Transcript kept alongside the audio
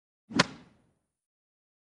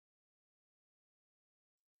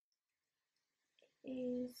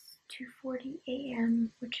Is 2:40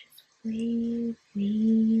 a.m., which is way,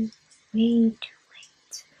 way, way too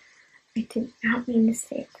late. I did not mean to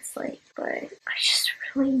stay up this late, but I just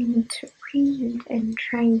really need to read and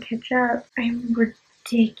try and catch up. I'm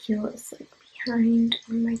ridiculously behind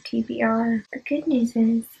on my TBR. The good news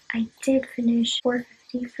is I did finish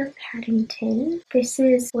 450 from Paddington. This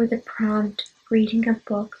is for the prompt reading a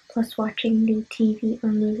book plus watching the TV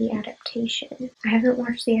or movie adaptation. I haven't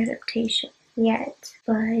watched the adaptation yet,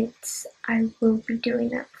 but I will be doing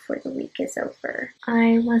that before the week is over.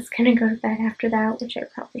 I was gonna go to bed after that, which I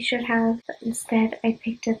probably should have, but instead I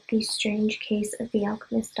picked up The Strange Case of the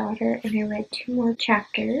Alchemist's Daughter and I read 2 more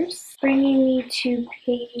chapters, bringing me to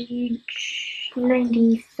page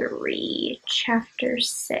 93, chapter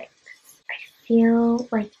 6. I feel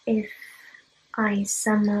like if I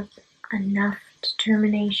sum up enough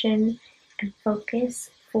determination and focus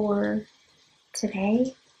for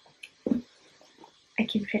today, I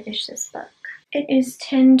can finish this book. It is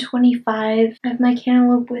 10:25. I have my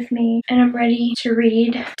cantaloupe with me and I'm ready to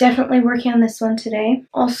read. Definitely working on this one today.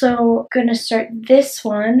 Also gonna start this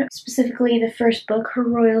one, specifically the first book, Her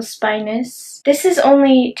Royal Spyness. This is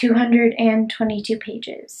only 222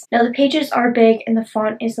 pages. Now the pages are big and the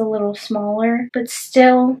font is a little smaller, but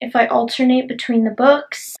still, if I alternate between the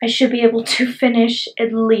books, I should be able to finish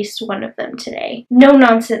at least one of them today. No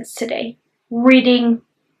nonsense today. Reading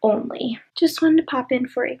only. Just wanted to pop in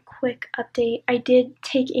for a quick update. I did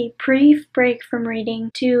take a brief break from reading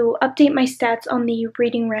to update my stats on the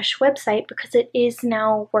Reading Rush website because it is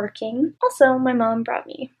now working. Also, my mom brought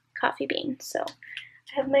me coffee beans, so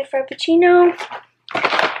I have my frappuccino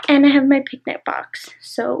and I have my picnic box.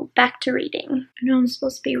 So back to reading. I know I'm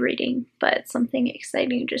supposed to be reading, but something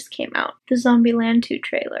exciting just came out. The Zombieland 2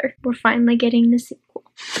 trailer. We're finally getting the sequel.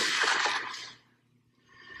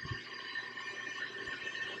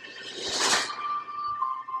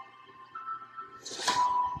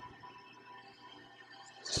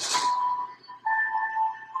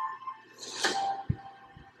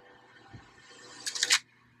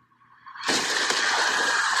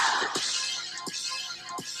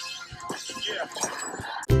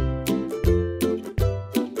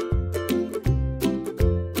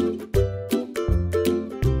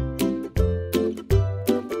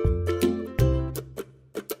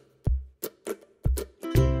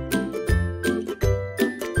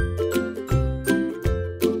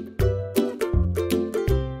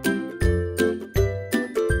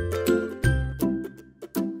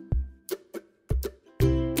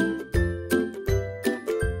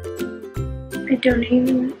 I don't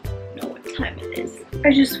even know what time it is.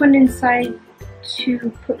 I just went inside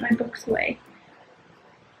to put my books away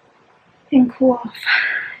and cool off,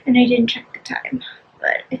 and I didn't check the time,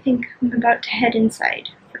 but I think I'm about to head inside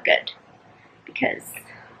for good because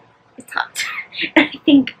it's hot. I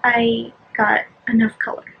think I got enough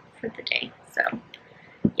color for the day, so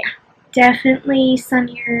yeah, definitely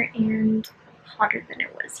sunnier and hotter than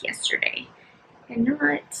it was yesterday, and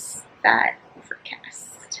not that overcast.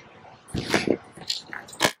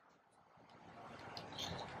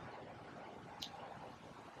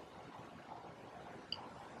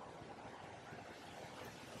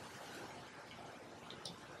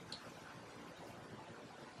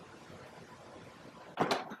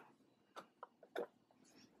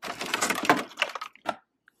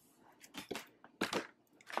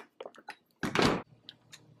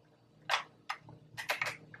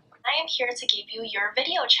 I am here to give you your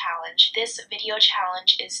video challenge. This video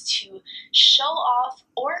challenge is to show off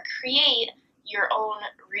or create your own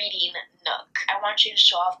reading nook. I want you to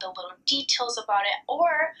show off the little details about it,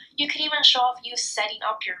 or you could even show off you setting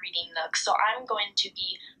up your reading nook. So I'm going to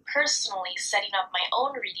be personally setting up my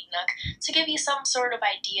own reading nook to give you some sort of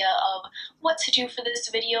idea of what to do for this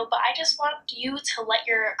video, but I just want you to let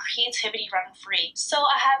your creativity run free. So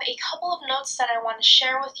I have a couple of notes that I want to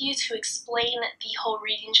share with you to explain the whole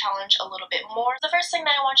reading challenge a little bit more. The first thing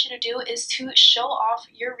that I want you to do is to show off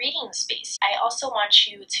your reading space. I also want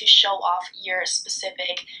you to show off your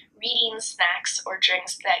specific reading snacks or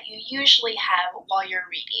drinks that you usually have while you're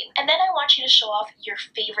reading. And then I want you to show off your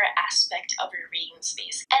favorite aspect of your reading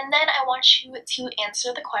space. And then I want you to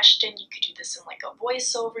answer the question. You could do this in like a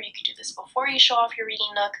voiceover, you could do this before you show off your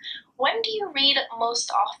reading nook. When do you read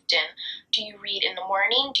most often? Do you read in the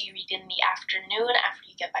morning? Do you read in the afternoon after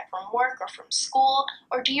you get back from work or from school?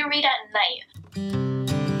 Or do you read at night?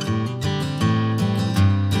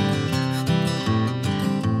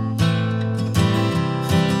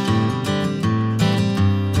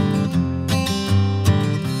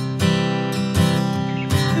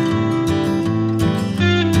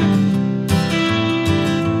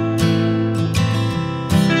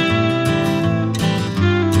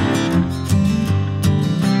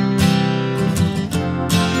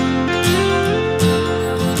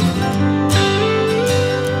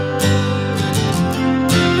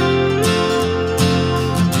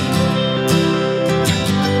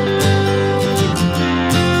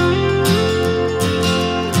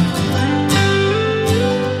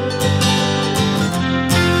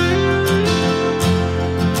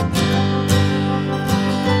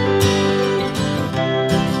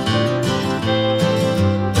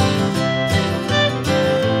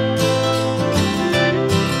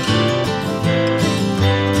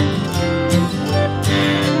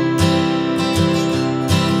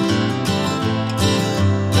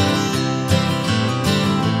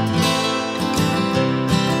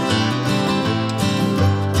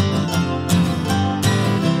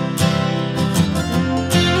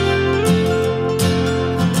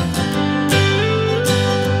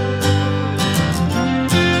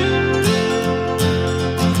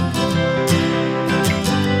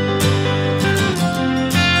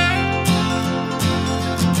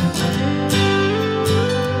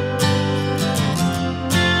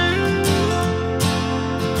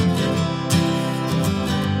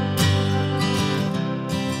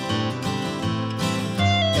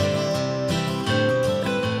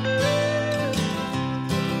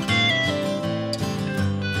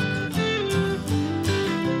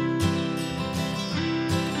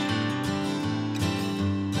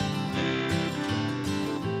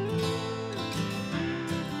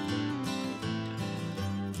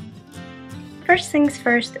 First things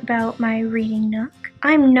first about my reading nook.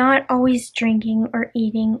 I'm not always drinking or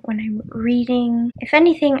eating when I'm reading. If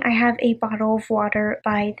anything, I have a bottle of water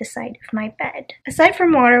by the side of my bed. Aside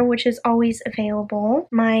from water, which is always available,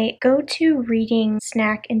 my go-to reading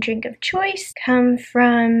snack and drink of choice come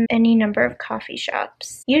from any number of coffee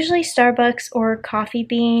shops. Usually Starbucks or Coffee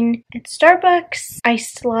Bean. At Starbucks,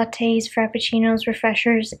 iced lattes, frappuccinos,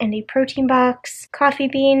 refreshers, and a protein box. Coffee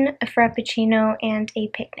Bean, a frappuccino, and a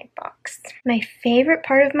picnic box. My favorite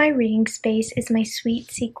part of my reading space is my sweet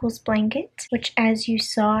sequels blanket, which as you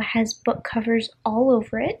saw has book covers all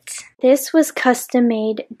over it. This was custom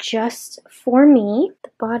made just for me. The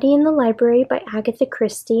Body in the Library by Agatha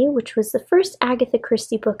Christie, which was the first Agatha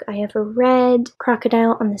Christie book I ever read.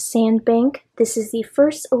 Crocodile on the Sandbank. This is the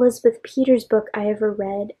first Elizabeth Peters book I ever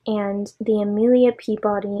read, and the Amelia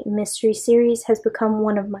Peabody mystery series has become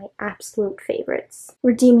one of my absolute favorites.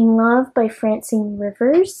 Redeeming Love by Francine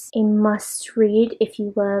Rivers, a must-read if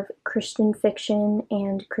you love Christian fiction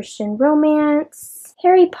and Christian romance.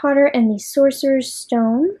 Harry Potter and the Sorcerer's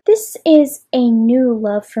Stone. This is a new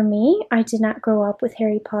love for me. I did not grow up with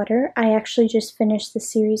Harry Potter. I actually just finished the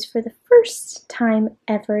series for the first time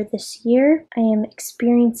ever this year. I am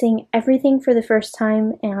experiencing everything for the first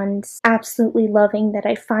time and absolutely loving that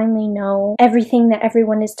I finally know everything that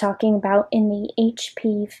everyone is talking about in the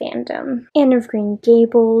HP fandom. Anne of Green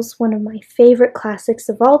Gables, one of my favorite classics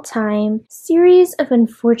of all time. Series of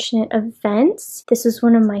Unfortunate Events. This is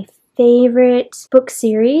one of my favorite book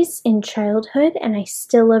series in childhood, and I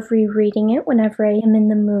still love rereading it whenever I am in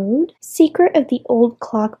the mood. Secret of the Old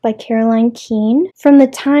Clock by Caroline Keene. From the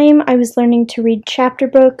time I was learning to read chapter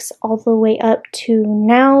books all the way up to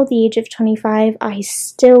now, the age of 25, I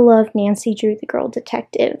still love Nancy Drew the Girl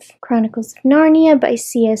Detective. Chronicles of Narnia by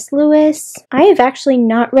C.S. Lewis. I have actually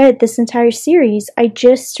not read this entire series. I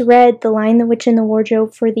just read The Lion, the Witch, and the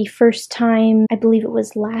Wardrobe for the first time, I believe it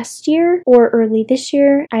was last year or early this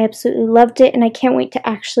year. I absolutely loved it, and I can't wait to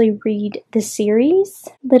actually read the series.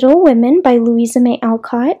 Little Women by Louisa May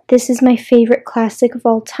Alcott. This is my favorite classic of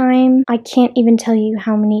all time. I can't even tell you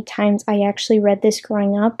how many times I actually read this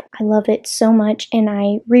growing up. I love it so much, and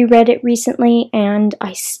I reread it recently, and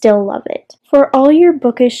I still love it. For all your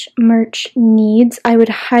bookish merch needs, I would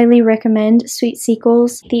highly recommend Sweet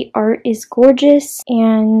Sequels. The art is gorgeous,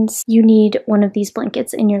 and you need one of these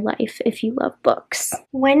blankets in your life if you love books.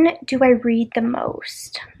 When do I read the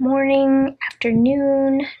most? Morning,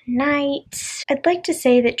 afternoon, night. I'd like to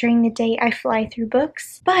say that during the day I fly through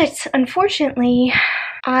books, but unfortunately,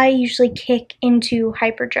 I usually kick into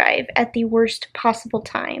hyperdrive at the worst possible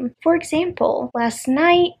time. For example, last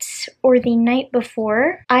night or the night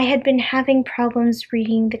before, I had been having problems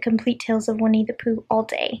reading The Complete Tales of Winnie the Pooh all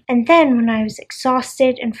day. And then when I was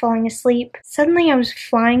exhausted and falling asleep, suddenly I was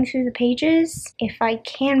flying through the pages. If I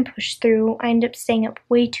can push through, I end up staying up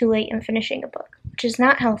way too late and finishing a book, which is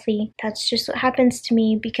not healthy. That's just what happens to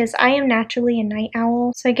me because I am naturally a night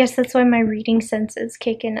owl, so I guess that's why my reading senses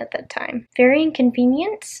kick in at that time. Very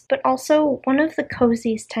inconvenient, but also one of the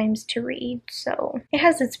coziest times to read, so it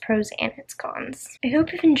has its pros and its cons. I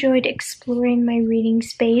hope you've enjoyed exploring my reading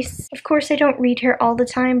space. Of course, I don't read here all the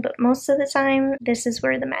time, but most of the time, this is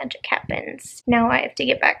where the magic happens. Now I have to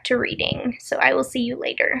get back to reading, so I will see you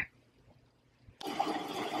later.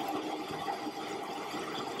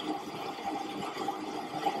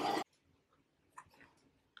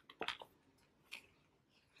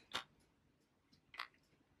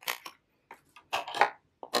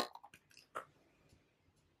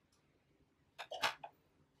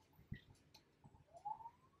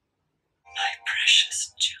 My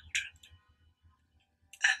precious children,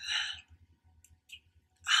 Emma,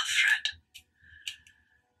 Alfred,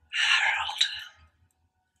 Harold,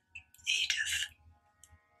 Edith,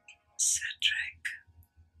 Cedric.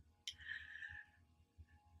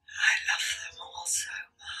 I love them all so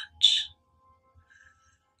much.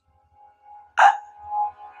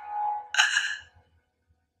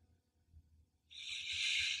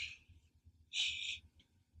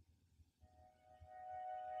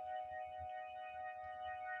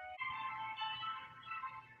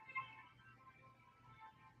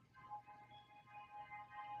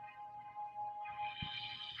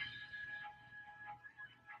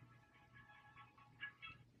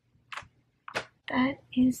 That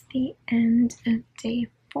is the end of day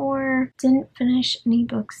 4. Didn't finish any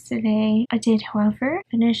books today. I did, however,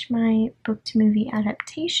 finish my book to movie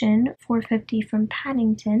adaptation, 450 from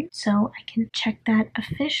Paddington, so I can check that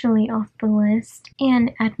officially off the list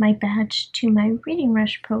and add my badge to my Reading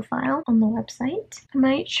Rush profile on the website. I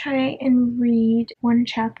might try and read one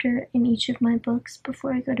chapter in each of my books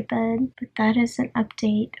before I go to bed, but that is an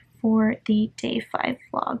update for the day 5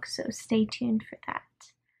 vlog, so stay tuned for that.